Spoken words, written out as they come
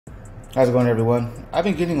How's it going, everyone? I've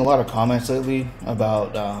been getting a lot of comments lately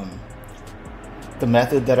about the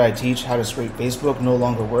method that I teach, how to scrape Facebook, no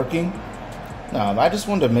longer working. I just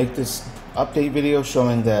wanted to make this update video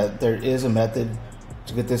showing that there is a method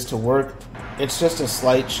to get this to work. It's just a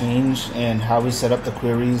slight change in how we set up the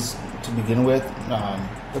queries to begin with,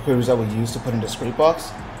 the queries that we use to put into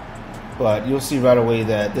Scrapebox. But you'll see right away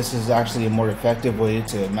that this is actually a more effective way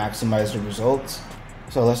to maximize the results.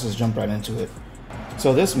 So let's just jump right into it.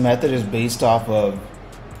 So this method is based off of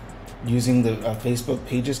using the Facebook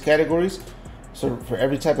pages categories. So for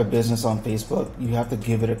every type of business on Facebook, you have to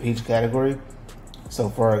give it a page category. So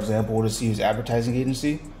for example, we'll just use advertising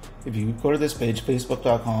agency. If you go to this page,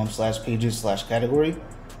 facebook.com/pages/category,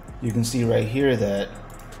 you can see right here that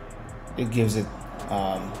it gives it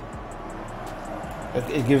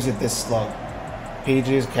this slug: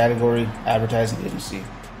 pages, category, advertising agency.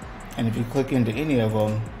 And if you click into any of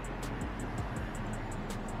them,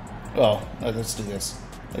 well, let's do this.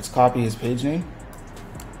 Let's copy his page name.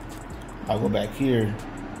 I'll go back here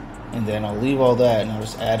and then I'll leave all that and I'll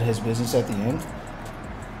just add his business at the end.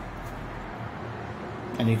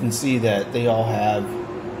 And you can see that they all have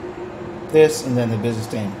this and then the business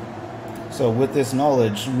name. So with this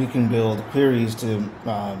knowledge, we can build queries to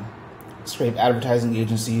scrape advertising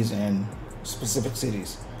agencies in specific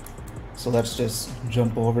cities. So let's just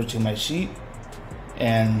jump over to my sheet,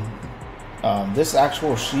 and this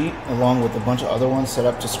actual sheet, along with a bunch of other ones set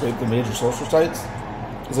up to scrape the major social sites,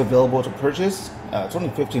 is available to purchase. It's only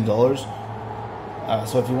 $15.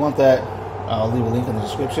 So if you want that, I'll leave a link in the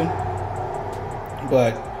description.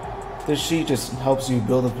 But this sheet just helps you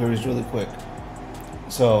build the queries really quick.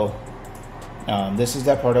 So this is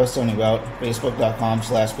that part I was telling you about,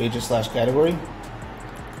 facebook.com/pages/category.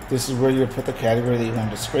 This is where you would put the category that you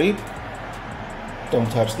want to scrape.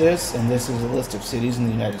 Don't touch this. And this is a list of cities in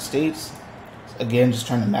the United States. Again, just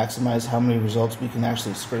trying to maximize how many results we can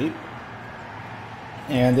actually scrape.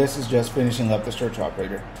 And this is just finishing up the search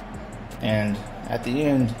operator. And at the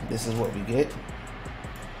end, this is what we get.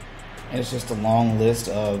 And it's just a long list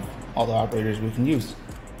of all the operators we can use.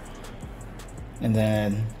 And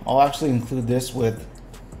then I'll actually include this with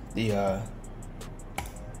the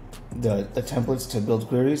templates to build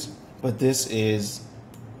queries. But this is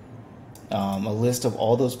a list of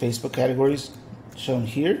all those Facebook categories shown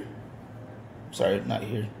here. Sorry, not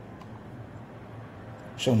here.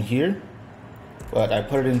 Shown here. But I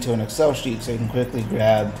put it into an Excel sheet so you can quickly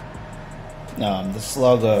grab the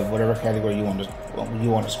slug of whatever category you want to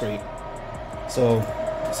scrape. So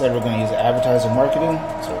instead we're going to use advertiser marketing.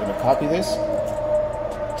 So we're going to copy this,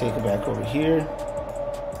 take it back over here,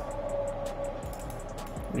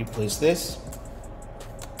 replace this.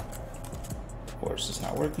 Of course, it's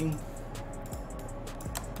not working.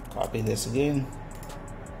 Copy this again.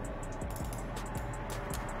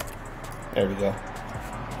 There we go.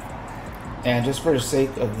 And just for the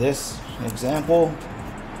sake of this example,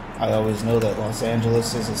 I always know that Los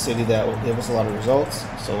Angeles is a city that will give us a lot of results.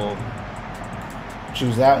 So we'll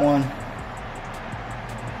choose that one.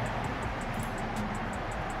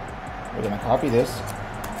 We're going to copy this.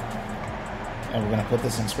 And we're going to put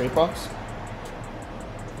this in Scrapebox.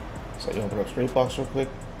 So you open up Scrapebox real quick.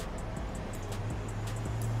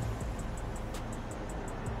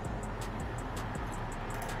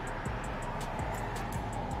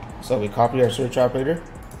 So we copy our search operator,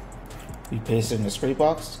 we paste it in the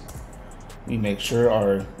Scrapebox, we make sure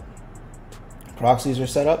our proxies are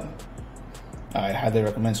set up. I highly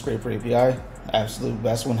recommend ScraperAPI, absolute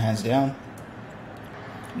best one, hands down.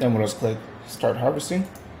 Then we'll just click Start Harvesting.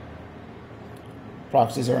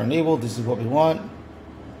 Proxies are enabled, this is what we want,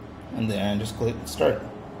 and then just click Start.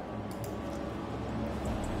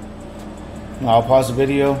 Now I'll pause the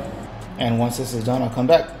video, and once this is done, I'll come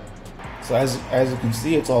back. So as you can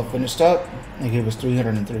see, it's all finished up. It gave us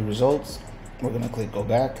 303 results. We're going to click Go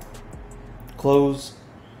Back, Close,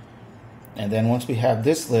 and then once we have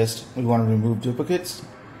this list, we want to remove duplicates.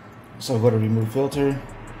 So go to Remove Filter,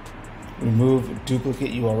 Remove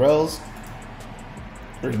Duplicate URLs,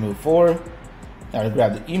 Remove For. Now to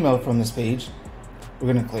grab the email from this page,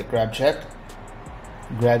 we're going to click Grab Check,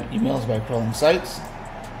 grab emails by crawling sites,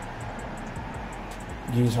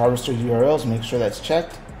 use Harvester URLs, make sure that's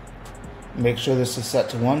checked. Make sure this is set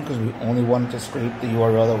to 1 because we only want to scrape the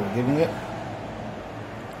URL that we're giving it.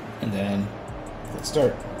 And then let's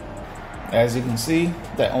start. As you can see,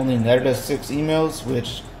 that only netted us 6 emails,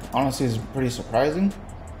 which honestly is pretty surprising.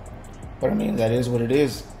 But I mean, that is what it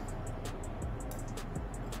is.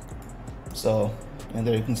 So, and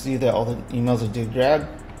there you can see that all the emails it did grab.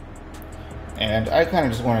 And I kind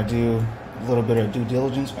of just want to do a little bit of due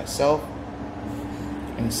diligence myself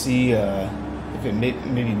and see if if it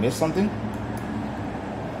maybe missed something.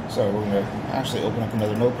 So we're gonna actually open up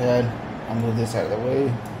another notepad. I'll move this out of the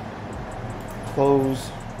way.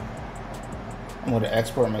 Close. I'm going to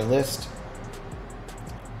export my list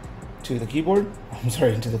to the keyboard. I'm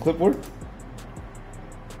sorry, to the clipboard.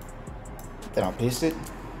 Then I'll paste it.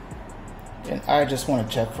 And I just want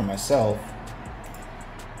to check for myself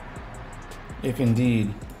if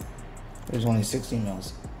indeed there's only 6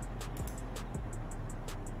 emails.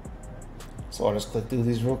 So I'll just click through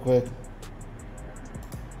these real quick.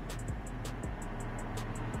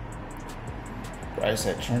 I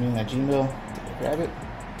set churning at Gmail to grab it.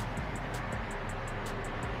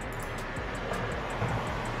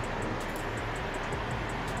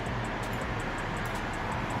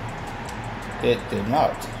 It did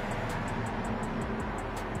not.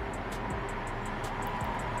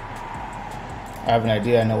 I have an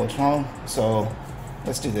idea, I know what's wrong, so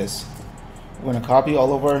let's do this. We're going to copy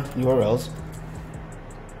all of our URLs.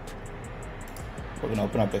 We're going to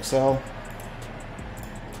open up Excel.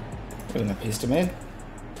 We're going to paste them in.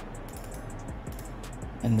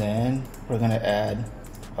 And then we're going to add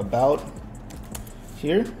about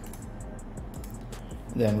here.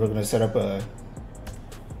 Then we're going to set up a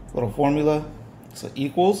little formula. So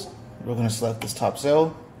equals. We're going to select this top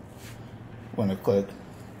cell. We're going to click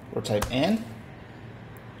or type and.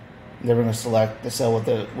 Then we're going to select the cell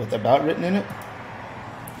with about written in it.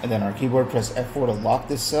 And then our keyboard, press F4 to lock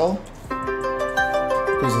this cell.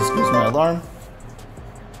 Please excuse my alarm.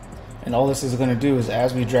 And all this is going to do is,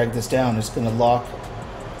 as we drag this down, it's going to lock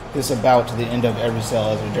this about to the end of every cell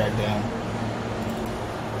as we drag down.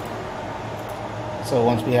 So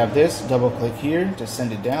once we have this, double click here to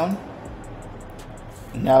send it down.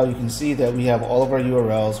 And now you can see that we have all of our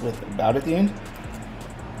URLs with about at the end.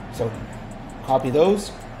 So copy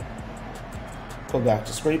those, go back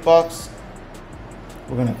to Scrapebox.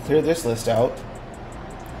 We're going to clear this list out.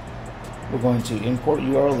 We're going to import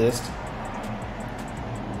URL list.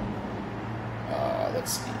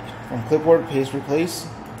 Let's see, from clipboard, paste, replace.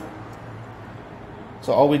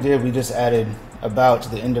 So all we did, we just added about to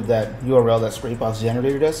the end of that URL that Scrapebox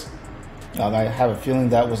generated us. I have a feeling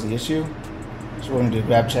that was the issue. So we're going to do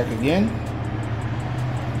grab check again.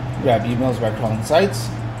 Grab emails by crawling sites.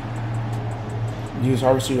 Use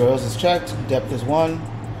harvest URLs as checked. Depth is 1.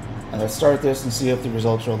 And let's start this and see if the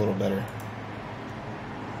results are a little better.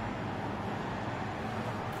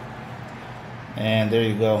 And there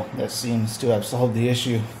you go. That seems to have solved the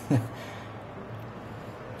issue.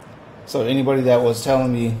 So anybody that was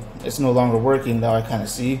telling me it's no longer working, now I kind of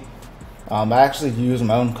see. I actually use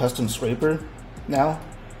my own custom scraper now.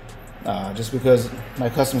 Just because my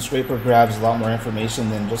custom scraper grabs a lot more information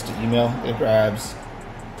than just an email. It grabs,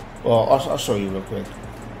 well, I'll show you real quick.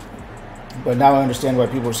 But now I understand why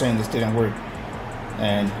people were saying this didn't work.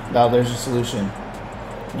 And now there's a solution.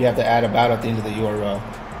 You have to add about at the end of the URL.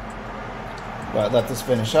 But let this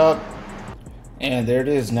finish up. And there it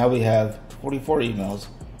is. Now we have 44 emails.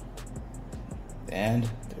 And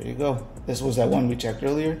there you go. This was that one we checked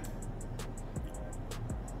earlier.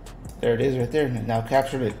 There it is right there. And now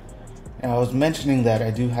captured it. And I was mentioning that I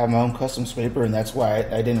do have my own custom scraper, and that's why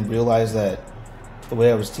I didn't realize that the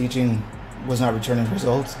way I was teaching was not returning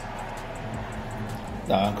results.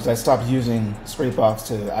 Because I stopped using Scrapebox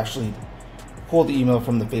to actually pull the email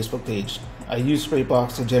from the Facebook page. I use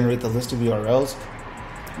Scrapebox to generate the list of URLs,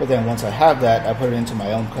 but then once I have that, I put it into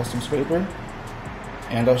my own custom scraper,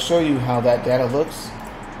 and I'll show you how that data looks.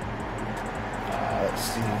 Let's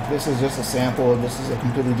see, this is just a sample. This is a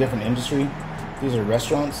completely different industry. These are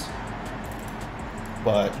restaurants,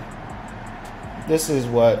 but this is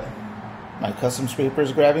what my custom scraper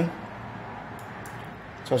is grabbing.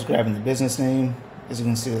 So it's grabbing the business name. As you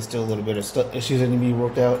can see, there's still a little bit of issues that need to be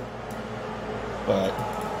worked out, but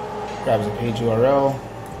grabs a page URL,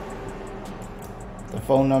 the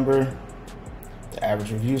phone number, the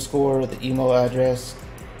average review score, the email address,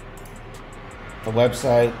 the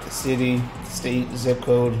website, the city, the state, zip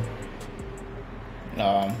code,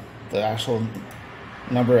 the actual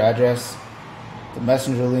number, address, the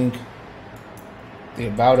messenger link, the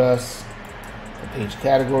about us, the page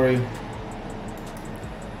category.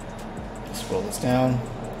 Scroll this down,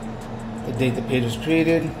 the date the page was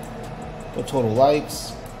created, the total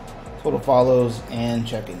likes, total follows, and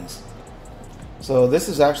check-ins. So this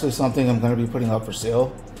is actually something I'm going to be putting up for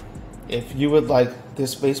sale. If you would like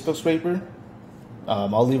this Facebook scraper,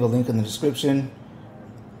 I'll leave a link in the description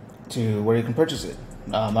to where you can purchase it.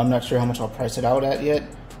 I'm not sure how much I'll price it out at yet,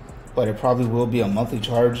 but it probably will be a monthly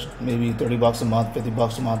charge, maybe 30 bucks a month, 50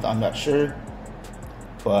 bucks a month, I'm not sure.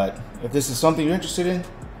 But if this is something you're interested in,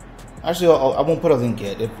 actually I won't put a link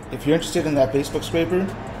yet. If you're interested in that Facebook scraper,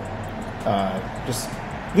 Just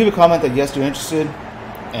leave a comment that yes, you're interested,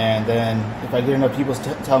 and then if I get enough people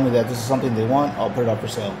tell me that this is something they want, I'll put it up for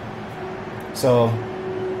sale. So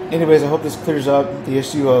anyways, I hope this clears up the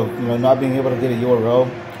issue of not being able to get a URL.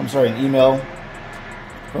 I'm sorry, an email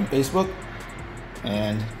from Facebook,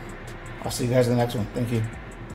 and I'll see you guys in the next one. Thank you.